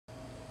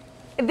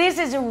This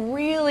is a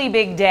really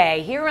big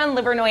day here on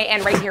Livernois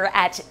and right here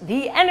at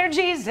the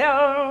Energy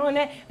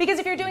Zone. Because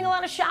if you're doing a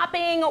lot of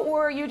shopping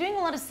or you're doing a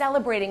lot of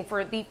celebrating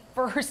for the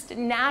first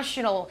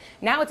national,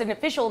 now it's an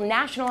official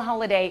national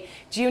holiday,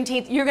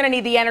 Juneteenth, you're going to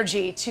need the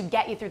energy to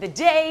get you through the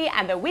day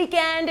and the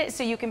weekend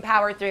so you can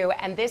power through.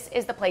 And this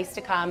is the place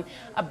to come.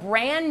 A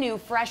brand new,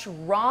 fresh,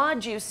 raw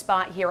juice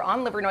spot here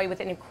on Livernois with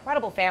an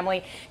incredible family.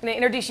 I'm going to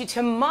introduce you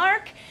to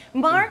Mark.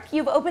 Mark,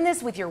 you've opened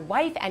this with your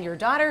wife and your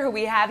daughter, who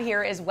we have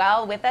here as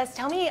well with us.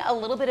 Tell me a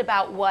little bit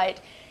about what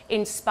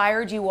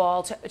inspired you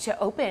all to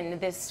open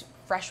this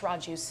fresh raw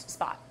juice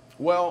spot.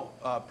 Well,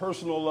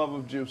 personal love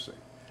of juicing.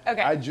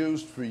 Okay. I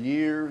juiced for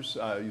years.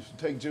 I used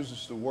to take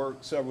juices to work,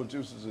 several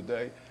juices a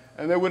day,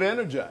 and they would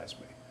energize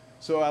me.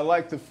 So I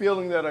liked the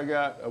feeling that I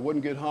got. I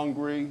wouldn't get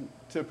hungry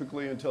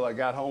typically until I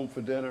got home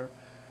for dinner.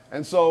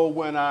 And so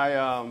when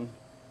I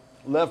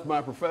left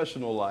my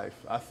professional life,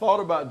 I thought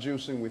about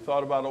juicing. We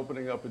thought about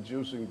opening up a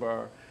juicing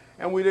bar,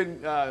 and we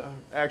didn't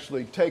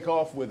actually take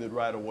off with it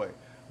right away.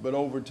 But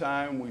over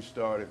time, we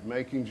started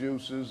making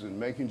juices and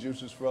making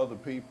juices for other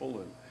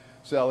people and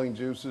selling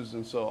juices.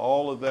 And so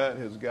all of that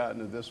has gotten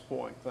to this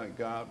point, thank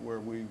God,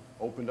 where we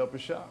opened up a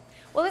shop.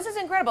 Well, this is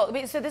incredible.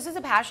 So this is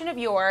a passion of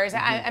yours.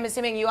 I'm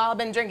assuming you all have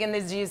been drinking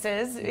these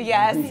juices.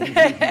 Yes.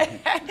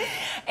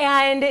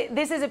 And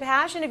this is a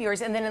passion of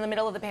yours. And then in the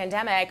middle of the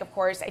pandemic, of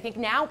course, I think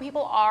now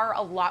people are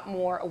a lot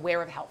more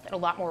aware of health and a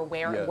lot more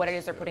aware of what it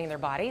is they're putting in their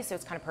body. So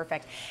it's kind of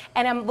perfect.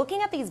 And I'm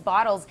looking at these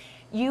bottles.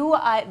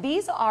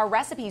 These are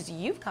recipes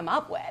you've come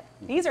up with.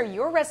 These are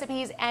your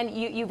recipes, and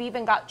you've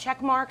even got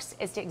check marks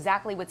as to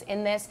exactly what's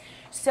in this.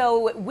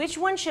 So which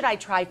one should I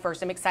try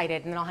first? I'm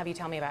excited, and then I'll have you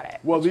tell me about it.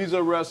 Well, these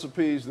are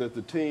recipes that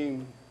the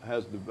team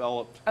has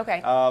developed.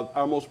 Okay.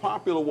 Our most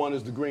popular one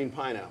is the green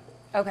pineapple.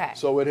 Okay.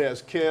 So it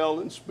has kale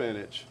and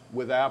spinach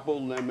with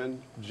apple,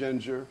 lemon,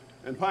 ginger,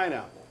 and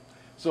pineapple.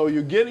 So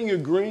you're getting your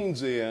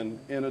greens in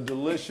a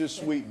delicious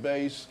sweet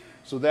base.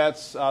 So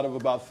that's out of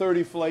about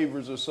 30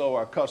 flavors or so,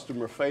 our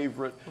customer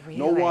favorite. Really?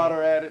 No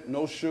water added,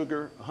 no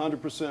sugar,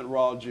 100%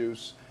 raw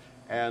juice.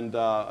 And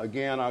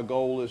again, our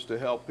goal is to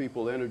help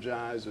people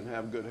energize and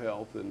have good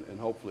health and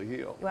hopefully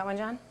heal. You want one,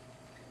 John?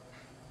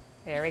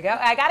 There we go.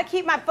 I got to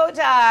keep my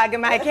photog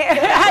and my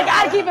camera. I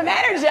got to keep them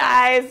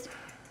energized.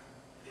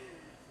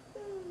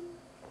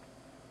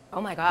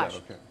 Oh my gosh.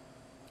 Okay.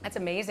 That's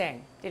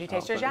amazing. Did you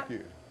taste yours yet?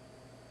 Thank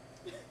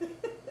you.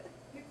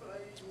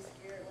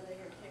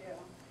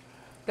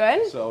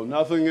 Good? So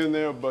nothing in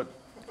there but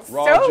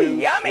raw So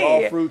juice,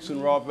 yummy. raw fruits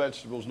and raw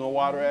vegetables. No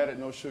water added,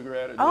 no sugar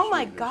added. No Oh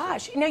my sweeteners.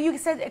 gosh. You know, you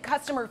said a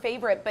customer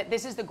favorite, but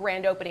this is the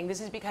grand opening. This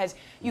is because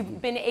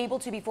you've been able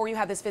to, before you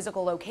have this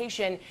physical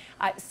location,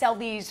 sell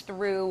these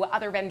through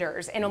other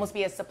vendors and almost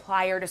be a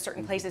supplier to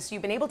certain places. So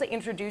you've been able to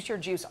introduce your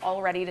juice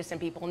already to some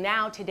people.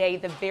 Now, today,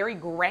 the very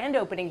grand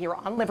opening here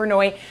on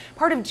Livernois,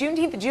 part of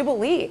Juneteenth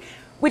Jubilee,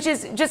 which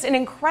is just an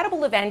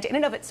incredible event in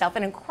and of itself,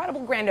 an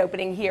incredible grand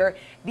opening here.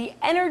 The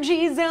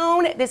Energy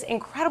Zone, this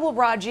incredible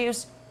raw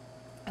juice.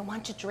 I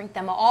want to drink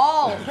them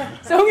all,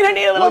 so I'm gonna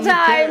need a little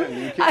time.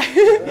 You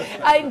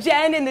can.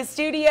 Jen in the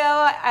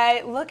studio,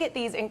 look at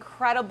these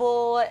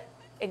incredible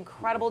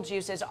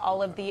juices,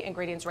 all of the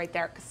ingredients right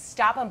there.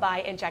 Stop on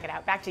by and check it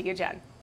out. Back to you, Jen.